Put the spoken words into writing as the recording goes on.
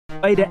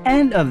By the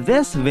end of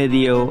this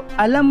video,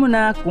 alam mo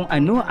na kung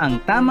ano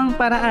ang tamang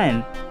paraan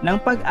ng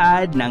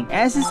pag-add ng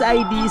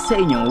SSID sa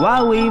inyong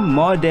Huawei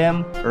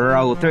modem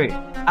router.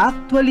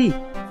 Actually,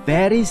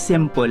 very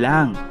simple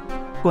lang.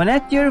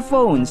 Connect your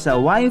phone sa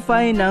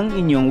Wi-Fi ng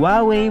inyong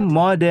Huawei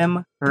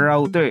modem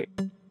router.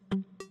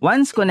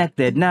 Once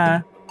connected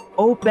na,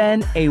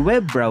 open a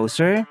web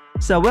browser.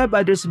 Sa web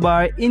address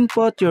bar,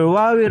 input your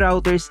Huawei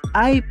router's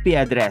IP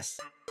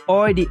address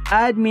or the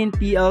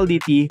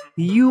admin.plt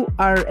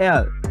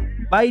URL.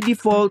 By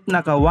default,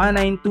 naka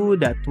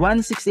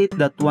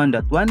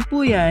 192.168.1.1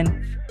 po yan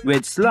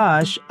with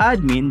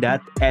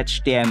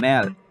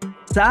 /admin.html.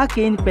 Sa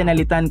akin,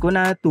 penalitan ko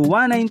na to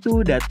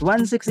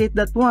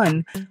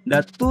 192.168.1.234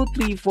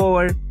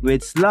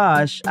 with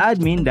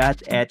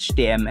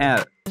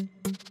 /admin.html.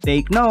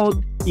 Take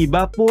note,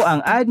 iba po ang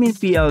admin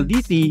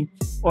PLDT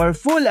or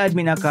full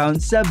admin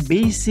account sa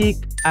basic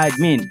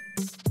admin.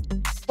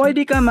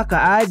 Pwede ka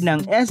maka-add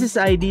ng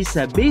SSID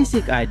sa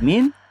basic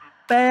admin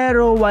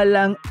pero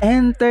walang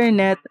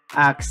internet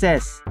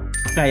access.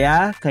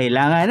 Kaya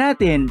kailangan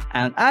natin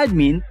ang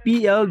admin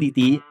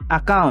PLDT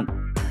account.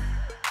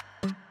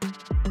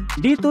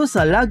 Dito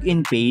sa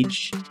login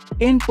page,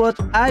 input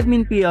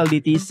admin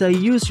PLDT sa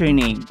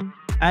username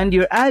and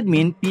your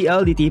admin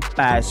PLDT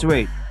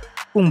password.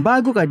 Kung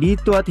bago ka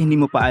dito at hindi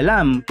mo pa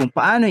alam kung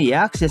paano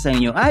i-access ang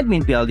inyong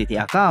admin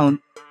PLDT account,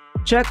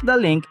 check the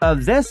link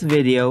of this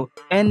video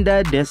in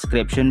the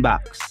description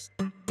box.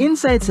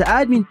 Inside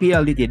sa admin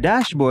PLDT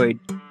dashboard,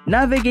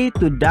 navigate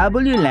to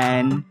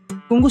WLAN.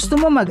 Kung gusto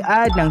mo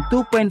mag-add ng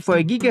 2.4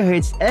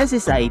 GHz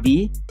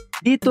SSID,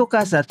 dito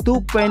ka sa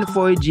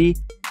 2.4G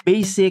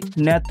Basic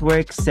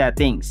Network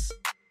Settings.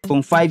 Kung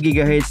 5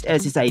 GHz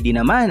SSID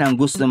naman ang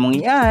gusto mong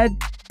i-add,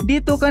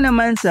 dito ka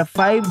naman sa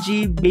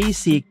 5G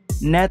Basic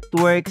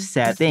Network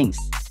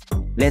Settings.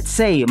 Let's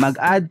say,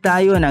 mag-add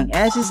tayo ng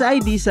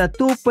SSID sa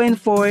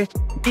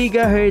 2.4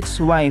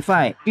 GHz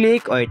Wi-Fi.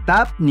 Click or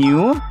tap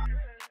New.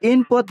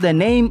 Input the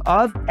name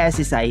of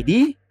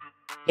SSID.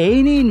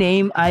 Any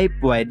name ay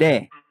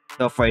pwede.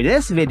 So for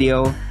this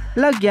video,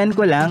 lagyan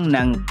ko lang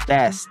ng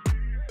test.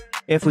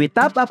 If we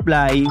tap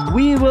apply,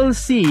 we will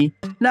see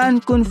na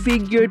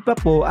unconfigured pa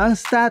po ang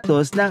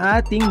status ng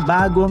ating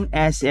bagong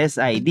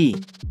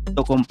SSID.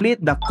 To complete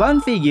the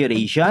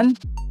configuration,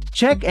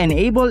 check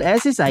Enable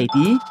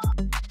SSID.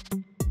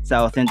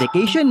 Sa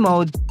authentication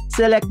mode,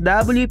 select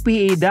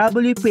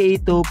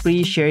WPA2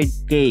 pre-shared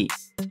key.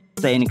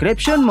 Sa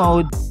encryption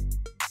mode,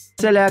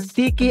 select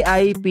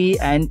TKIP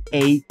and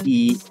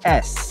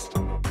AES.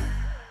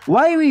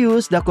 Why we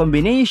use the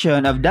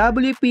combination of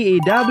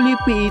WPA,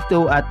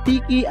 WPA2 at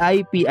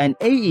TKIP and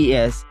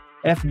AES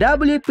if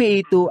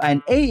WPA2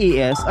 and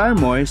AES are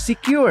more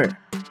secure?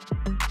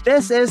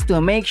 This is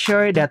to make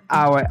sure that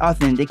our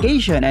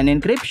authentication and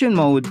encryption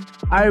mode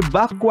are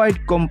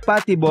backward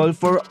compatible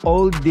for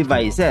all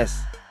devices.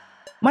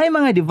 May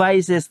mga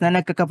devices na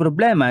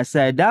nagkakaproblema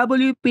sa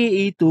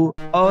WPA2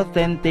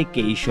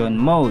 authentication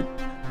mode.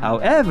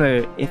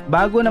 However, if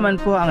bago naman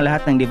po ang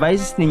lahat ng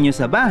devices ninyo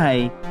sa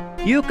bahay,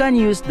 you can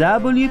use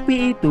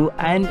WPA2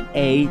 and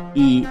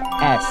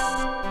AES.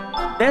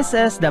 This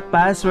is the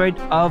password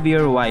of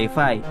your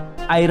Wi-Fi.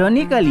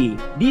 Ironically,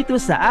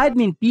 dito sa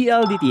admin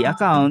PLDT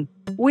account,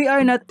 we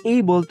are not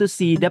able to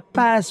see the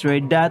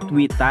password that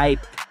we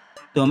typed.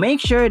 To make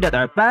sure that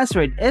our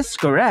password is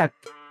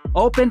correct,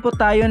 open po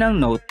tayo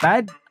ng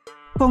Notepad.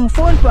 Kung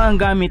phone po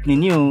ang gamit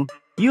ninyo,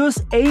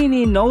 use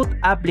any note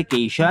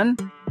application,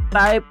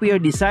 type your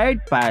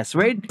desired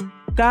password,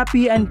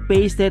 copy and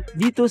paste it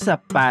dito sa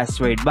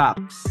password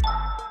box.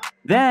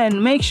 Then,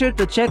 make sure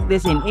to check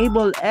this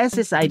Enable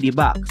SSID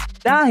box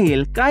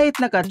dahil kahit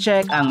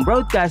naka-check ang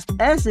Broadcast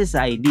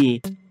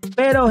SSID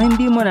pero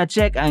hindi mo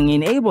na-check ang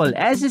Enable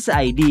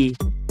SSID,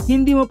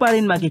 hindi mo pa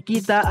rin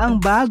makikita ang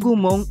bago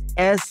mong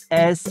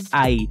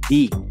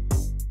SSID.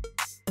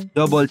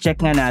 Double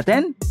check nga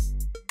natin.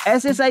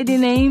 SSID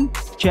name,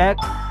 check.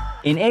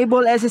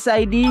 Enable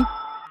SSID,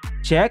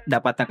 check.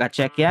 Dapat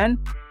naka-check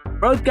yan.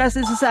 Broadcast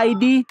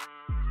SSID,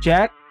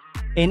 check.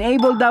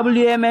 Enable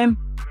WMM,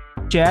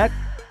 check.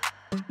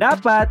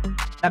 Dapat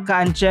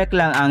naka-uncheck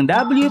lang ang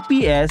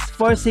WPS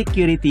for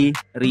security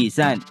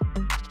reason.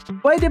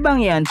 Pwede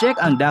bang i-uncheck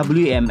ang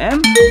WMM?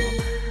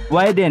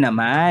 Pwede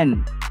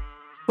naman.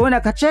 Kung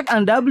naka-check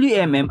ang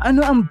WMM,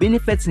 ano ang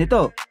benefits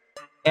nito?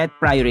 It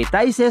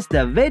prioritizes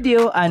the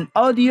video and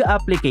audio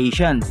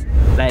applications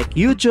like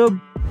YouTube,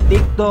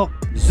 TikTok,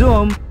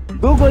 Zoom,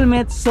 Google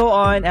Meet, so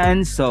on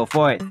and so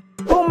forth.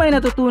 Kung may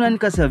natutunan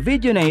ka sa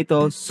video na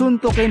ito,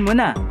 suntukin mo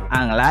na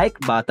ang like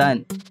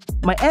button.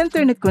 May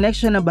internet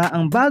connection na ba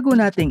ang bago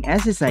nating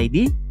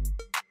SSID?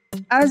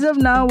 As of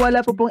now,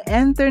 wala po pong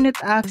internet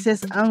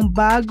access ang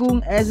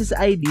bagong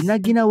SSID na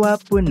ginawa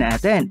po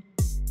natin.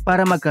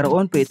 Para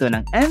magkaroon po ito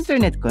ng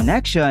internet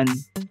connection,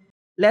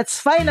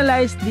 let's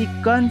finalize the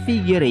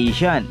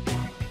configuration.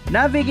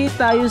 Navigate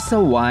tayo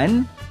sa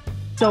WAN.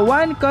 Sa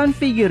WAN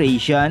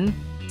configuration,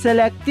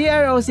 select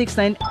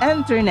TR069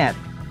 Internet.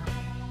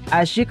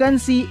 As you can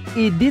see,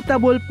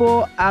 editable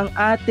po ang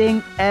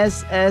ating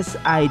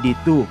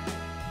SSID2.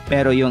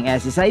 pero yung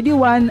SSID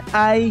 1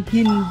 ay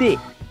hindi.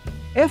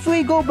 If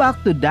we go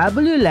back to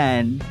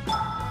WLAN,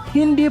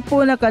 hindi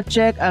po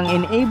naka-check ang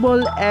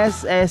enable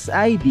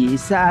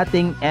SSID sa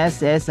ating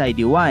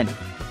SSID 1.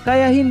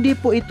 Kaya hindi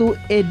po ito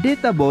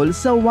editable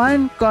sa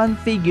WAN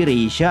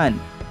configuration.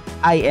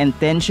 I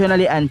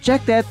intentionally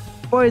unchecked it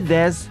for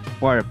this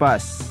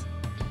purpose.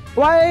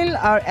 While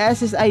our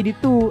SSID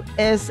 2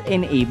 is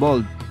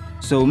enabled.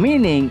 So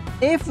meaning,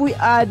 if we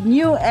add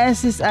new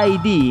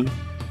SSID,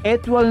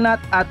 it will not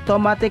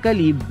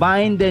automatically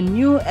bind the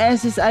new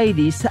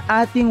SSID sa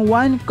ating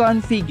WAN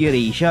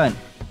configuration.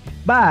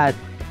 But,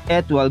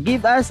 it will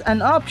give us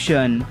an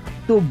option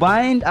to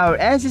bind our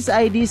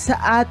SSID sa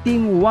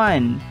ating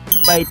WAN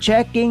by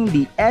checking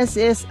the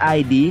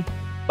SSID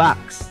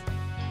box.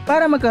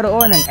 Para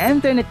magkaroon ng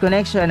internet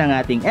connection ng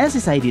ating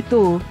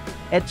SSID2,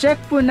 e-check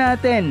po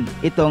natin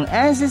itong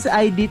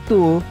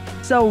SSID2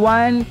 sa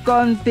WAN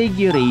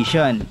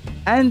configuration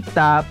and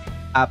tap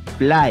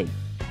Apply.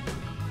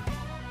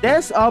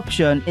 This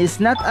option is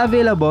not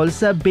available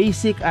sa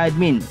basic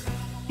admin.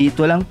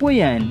 Dito lang po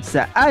yan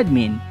sa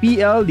admin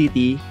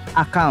PLDT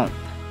account.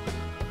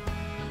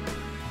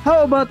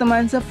 How about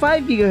naman sa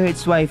 5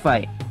 GHz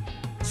Wi-Fi?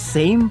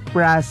 Same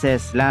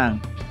process lang.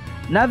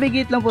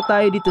 Navigate lang po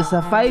tayo dito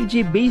sa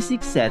 5G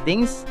basic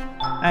settings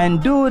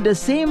and do the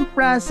same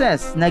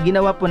process na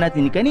ginawa po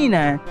natin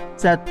kanina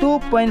sa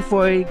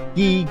 2.4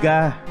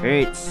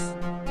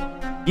 GHz.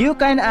 You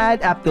can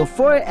add up to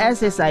 4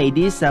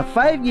 SSIDs sa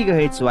 5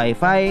 GHz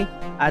Wi-Fi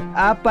at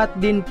 4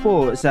 din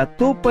po sa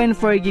 2.4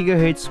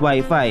 GHz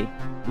Wi-Fi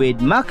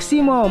with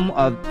maximum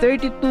of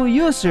 32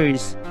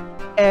 users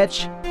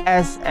each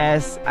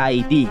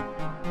SSID.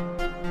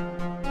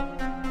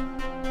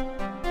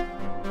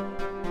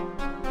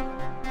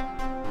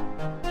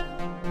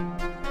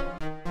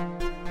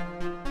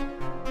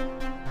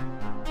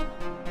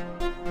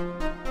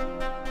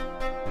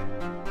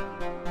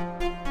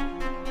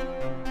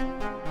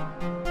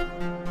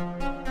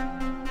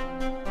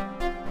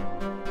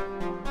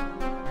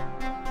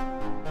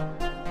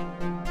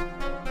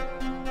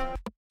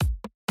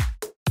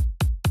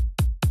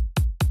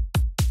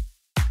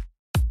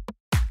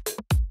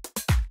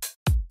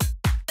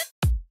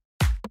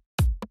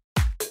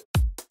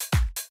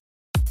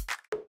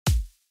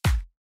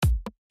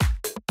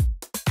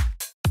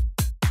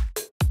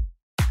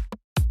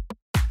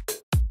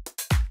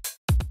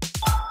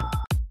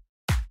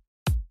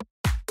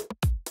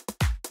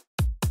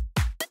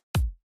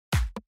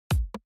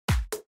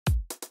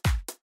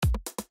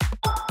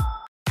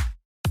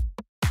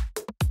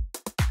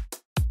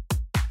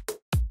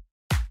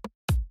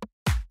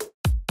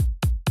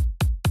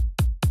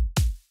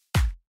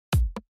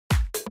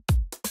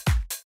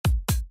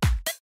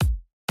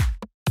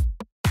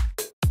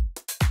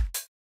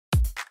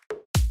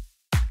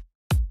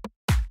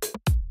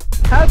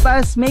 Help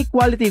us make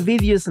quality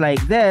videos like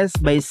this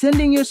by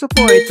sending your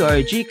support to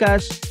our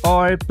GCash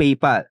or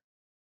PayPal.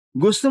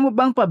 Gusto mo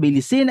bang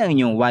pabilisin ang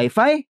inyong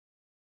Wi-Fi?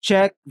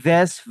 Check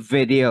this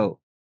video.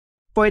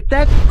 For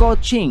tech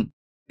coaching,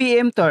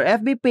 PM to our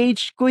FB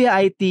page Kuya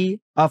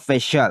IT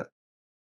Official.